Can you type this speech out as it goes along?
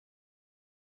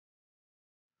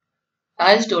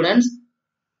Hi students,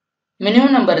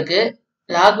 minimum numberக்கு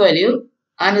log value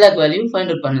and log value find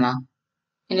out பண்ணலாம்.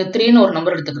 இங்க 3 ன்னு ஒரு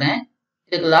நம்பர் எடுத்துக்கிறேன்.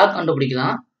 இதுக்கு log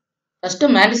கண்டுபிடிக்கலாம். ஃபர்ஸ்ட்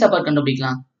மேண்டிஸா பார்ட்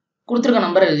கண்டுபிடிக்கலாம். கொடுத்திருக்க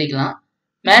நம்பர் எழுதிக்கலாம்.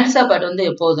 மேண்டிஸா பார்ட் வந்து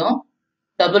எப்போதும்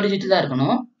டபுள் டிஜிட் தான்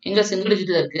இருக்கணும். இங்க சிங்கிள்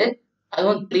டிஜிட்ல இருக்கு.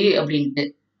 அதுவும் 3 அப்படின்ட்டு.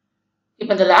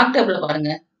 இப்போ இந்த log டேபிள்ல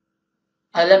பாருங்க.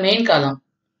 அதுல மெயின் காலம்.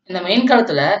 இந்த மெயின்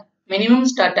காலத்துல மினிமம்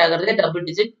ஸ்டார்ட் ஆகுறதே டபுள்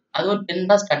டிஜிட், அதுவும் 10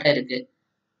 தான் ஸ்டார்ட் ஆயிருக்கு.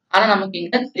 ஆனா நமக்கு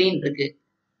இங்க 3 இருக்கு.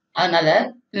 அதனால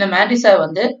இந்த மேண்டிஸா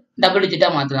வந்து டபுள் டிஜிட்டா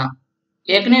மாத்தலாம்.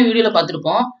 ஏற்கனவே வீடியோல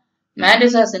பார்த்திருப்போம்.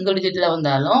 மேண்டிஸா சிங்கிள் டிஜிட்ல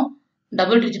வந்தாலும்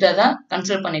டபுள் டிஜிட்டா தான்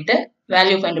கன்சிடர் பண்ணிட்டு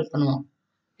வேல்யூ ஃபைண்ட் அவுட் பண்ணுவோம்.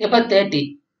 இப்ப 30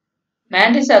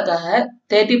 மேண்டிஸாக்காக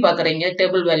 30 பாக்குறீங்க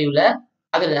டேபிள் வேல்யூல.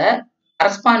 அதுல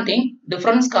கரஸ்பாண்டிங்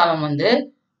டிஃபரன்ஸ் காலம் வந்து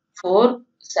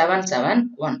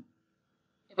 4771.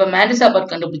 இப்ப மேண்டிஸா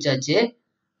பார்ட் கண்டுபிடிச்சாச்சு.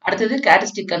 அடுத்தது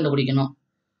கேரக்டரிஸ்டிக் கண்டுபிடிக்கணும்.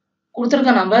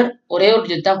 கொடுத்திருக்க நம்பர் ஒரே ஒரு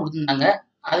டிஜிட் தான் கொடுத்திருந்தாங்க,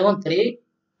 அதுவும் 3.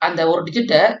 அந்த ஒரு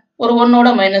டிஜிட்டை ஒரு 1ஓட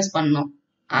மைனஸ் பண்ணணும்.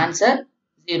 ஆன்சர்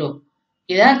 0.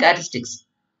 இதுதான் கேரக்டரிஸ்டிக்ஸ்.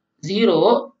 0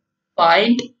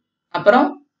 பாயிண்ட் அப்புறம்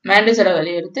மேண்டிஸோட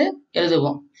வேல்யூ எடுத்து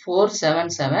எழுதுவோம்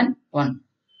 4771.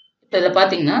 இப்போ இதில்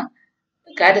பார்த்தீங்கன்னா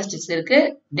கேரக்டரிஸ்டிக்ஸ் இருக்கு,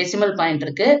 டெசிமல் பாயிண்ட்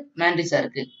இருக்கு, மேண்டிஸா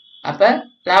இருக்கு. அப்போ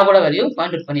லாகோட வேல்யூ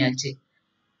பாயிண்ட் அவுட் பண்ணியாச்சு.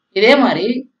 இதே மாதிரி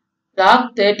லாக்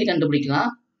 30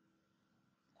 கண்டுபிடிக்கலாம்.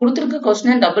 கொடுத்துருக்க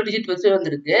கொஸ்டின் டபுள் டிஜிட் வச்சு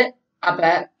வந்திருக்கு. அப்ப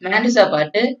மேண்டிஸா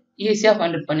பார்த்து ஈஸியா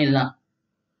ஃபைண்ட் அவுட் பண்ணிடலாம்.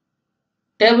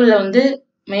 டேபிள்ல வந்து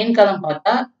மெயின் காலம்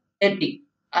பார்த்தா 30,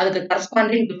 அதுக்கு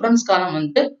கரஸ்பாண்டிங் டிஃபரன்ஸ் காலம்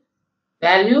வந்து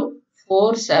வேல்யூ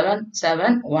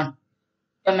 4771.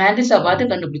 இப்ப மேண்டிஸா பார்த்து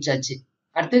கண்டுபிடிச்சாச்சு.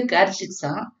 அடுத்து கேரக்டரிஸ்டிக்ஸ்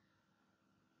தான்.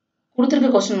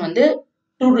 கொடுத்துருக்க கொஸ்டின் வந்து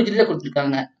 2 டிஜிட்ல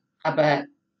கொடுத்துருக்காங்க. அப்ப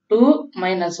 2 -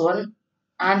 1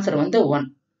 ஆன்சர் வந்து 1.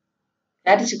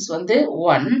 கேரக்டரிஸ்டிக்ஸ் வந்து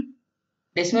 1,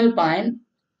 டெசிமல் பாயிண்ட்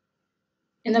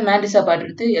இந்த மேண்டிஸா பார்ட்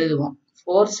எடுத்து எழுதுவோம்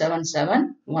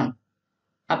 4771.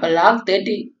 அப்ப log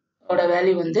 30 ஓட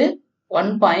வேல்யூ வந்து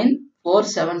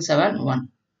 1.4771.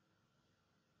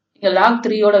 இங்க log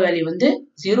 3 ஓட வேல்யூ வந்து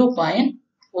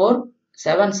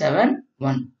 0.477.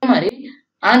 இந்த மாதிரி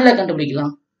ஆண்டிலாக்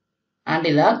கண்டுபிடிக்கலாம்.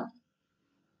 ஆண்டிலாக்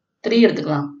 3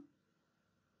 எடுத்துக்கலாம்.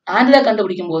 ஆண்டிலாக்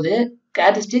கண்டுபிடிக்கும் போது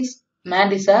கேரக்டரிஸ்டிக்ஸ்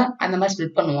மேண்டிஸா அந்த மாதிரி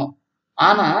ஸ்ப்ளிட் பண்ணுவோம்.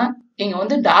 ஆனா இங்க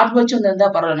வந்து டாட் வச்சு வந்திருந்தா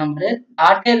பரவாயில்ல, நம்பர்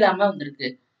டாட்டே இல்லாம வந்திருக்கு.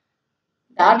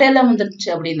 டாட்டே இல்லாம வந்துருச்சு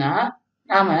அப்படின்னா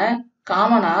நாம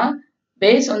காமனா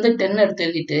பேஸ் வந்து 10 எடுத்து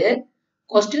எழுதிட்டு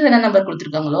கொஸ்டின் என்ன நம்பர்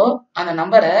கொடுத்துருக்காங்களோ அந்த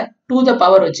நம்பரை 2 த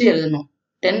பவர் வச்சு எழுதணும்.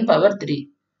 10 பவர் 3.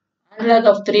 ஆண்டிலாக்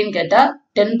ஆஃப் 3ன்னு கேட்டா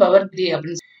 10 பவர் 3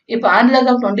 அப்படின்னு. இப்போ ஆண்டிலாக்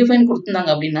ஆஃப் 25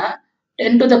 கொடுத்துருந்தாங்க அப்படின்னா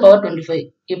 10 டு த பவர் 25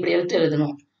 இப்படி எடுத்து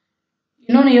எழுதணும்.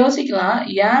 இன்னொன்னு யோசிக்கலாம்,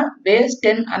 ஏன் பேஸ்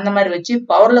 10 அந்த மாதிரி வச்சு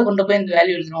பவர்ல கொண்டு போய் இந்த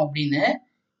வேல்யூ எழுதணும் அப்படின்னு.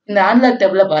 இந்த ஆண்டிலாக்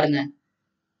டேபிள்ல பாருங்க,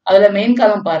 அதுல மெயின்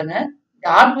காலம் பாருங்க,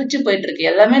 டாட் வச்சு போயிட்டு இருக்கு.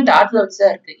 எல்லாமே டாட்ல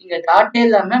வச்சுதான் இருக்கு. இங்க டாட்டே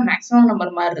இல்லாம மேக்ஸிமம்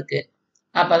நம்பர் மாதிரி இருக்கு.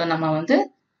 அப்ப அதை நம்ம வந்து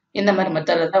இந்த மாதிரி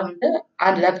மெத்தட்ல தான் வந்து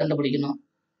ஆண்டிலாக் கண்டுபிடிக்கணும்.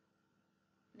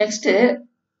 நெக்ஸ்ட்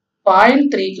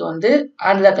 0.3க்கு வந்து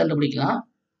ஆண்டிலாக் கண்டுபிடிக்கலாம்.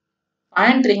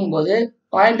 0.3ங்கும் போது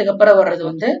பாயிண்ட்டுக்கு அப்புறம் வர்றது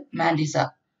வந்து மேண்டிஸா.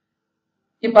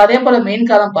 இப்ப அதே போல மெயின்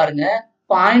காலம் பாருங்க,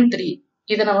 0.3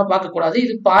 இதை நம்ம பார்க்க கூடாது,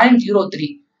 இது 0.03.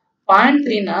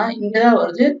 0.3னா இங்கதான்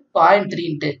வருது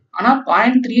 0.3ன்ட்டு. ஆனா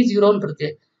 0.30 இருக்கு.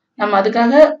 நம்ம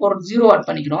அதுக்காக ஒரு 0 ஆட்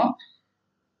பண்ணிக்கிறோம்.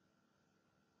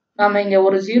 நம்ம இங்க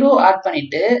ஒரு 0 ஆட்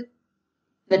பண்ணிட்டு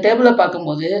இந்த டேபிள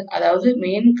பார்க்கும்போது, அதாவது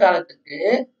மெயின் காலத்துக்கு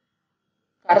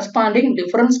கரஸ்பாண்டிங்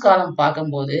டிஃபரன்ஸ் காலம்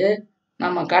பார்க்கும்போது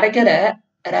நம்ம கிடைக்கிற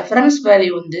ரெஃபரன்ஸ்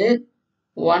வேல்யூ வந்து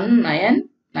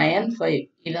 1995.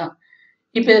 இதான்.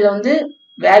 இப்ப இதுல வந்து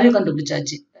வேல்யூ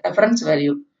கண்டுபிடிச்சாச்சு, ரெஃபரன்ஸ்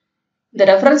வேல்யூ. இந்த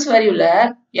ரெஃபரன்ஸ் வேல்யூல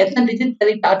எத்தனை டிஜிட்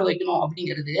தள்ளி டாட் வைக்கணும்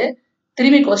அப்படிங்கிறது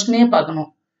திரும்பி கொஸ்டினே பார்க்கணும்.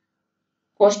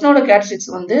 கொஸ்டினோட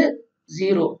கேரக்டரிஸ்டிக்ஸ் வந்து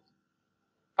 0.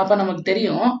 அப்ப நமக்கு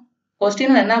தெரியும்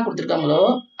கொஸ்டின்ல என்ன கொடுத்துருக்காங்களோ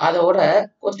அதோட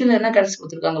கொஸ்டின்ல என்ன கேரக்டரிஸ்டிக்ஸ்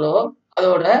கொடுத்துருக்காங்களோ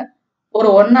அதோட ஒரு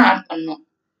 1 ஆட் பண்ணணும்.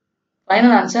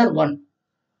 Final answer 1.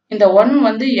 இந்த 1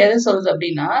 வந்து எதை சொல்லுது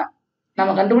அப்படின்னா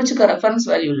நம்ம கண்டுபிடிச்சிருக்க ரெஃபரன்ஸ்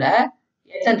வேல்யூல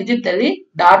எத்தனை டிஜிட் தள்ளி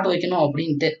டாட் வைக்கணும்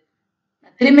அப்படின்ட்டு.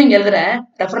 திரும்பி இங்க எழுதுறேன்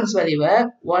ரெஃபரன்ஸ் வேல்யூவை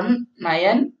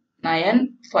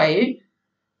 1995.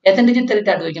 எத்தனை டிஜிட் தள்ளி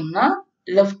டாட் வைக்கணும்னா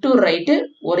லெஃப்ட் டு ரைட்டு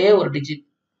ஒரே ஒரு டிஜிட்.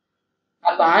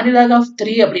 அப்ப ஆண்டிலாக் ஆஃப்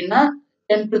 3 அப்படின்னா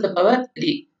 10 to the power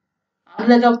 3.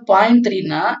 Antilock of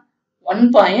 0.3னா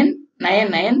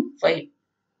 1.995.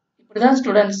 இப்படிதான்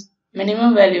ஸ்டூடெண்ட்ஸ்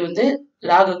மினிமம் வேல்யூ வந்து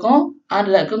லாகுக்கும்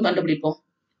ஆண்டிலாக்கும் கண்டுபிடிப்போம்.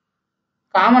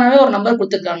 காமனாவே ஒரு நம்பர்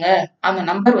கொடுத்துருக்காங்க, அந்த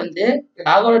நம்பர் வந்து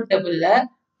லாகோட டேபிள்ல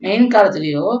மெயின்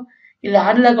காலத்திலயோ இல்ல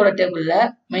ஆண்டிலாகோட டேபிள்ல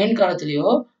மெயின் காலத்திலயோ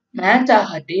மேட்ச்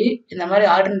ஆகாட்டி இந்த மாதிரி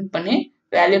ஆல்டர்னேட் பண்ணி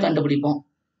வேல்யூ கண்டுபிடிப்போம்.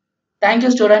 Thank you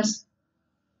students.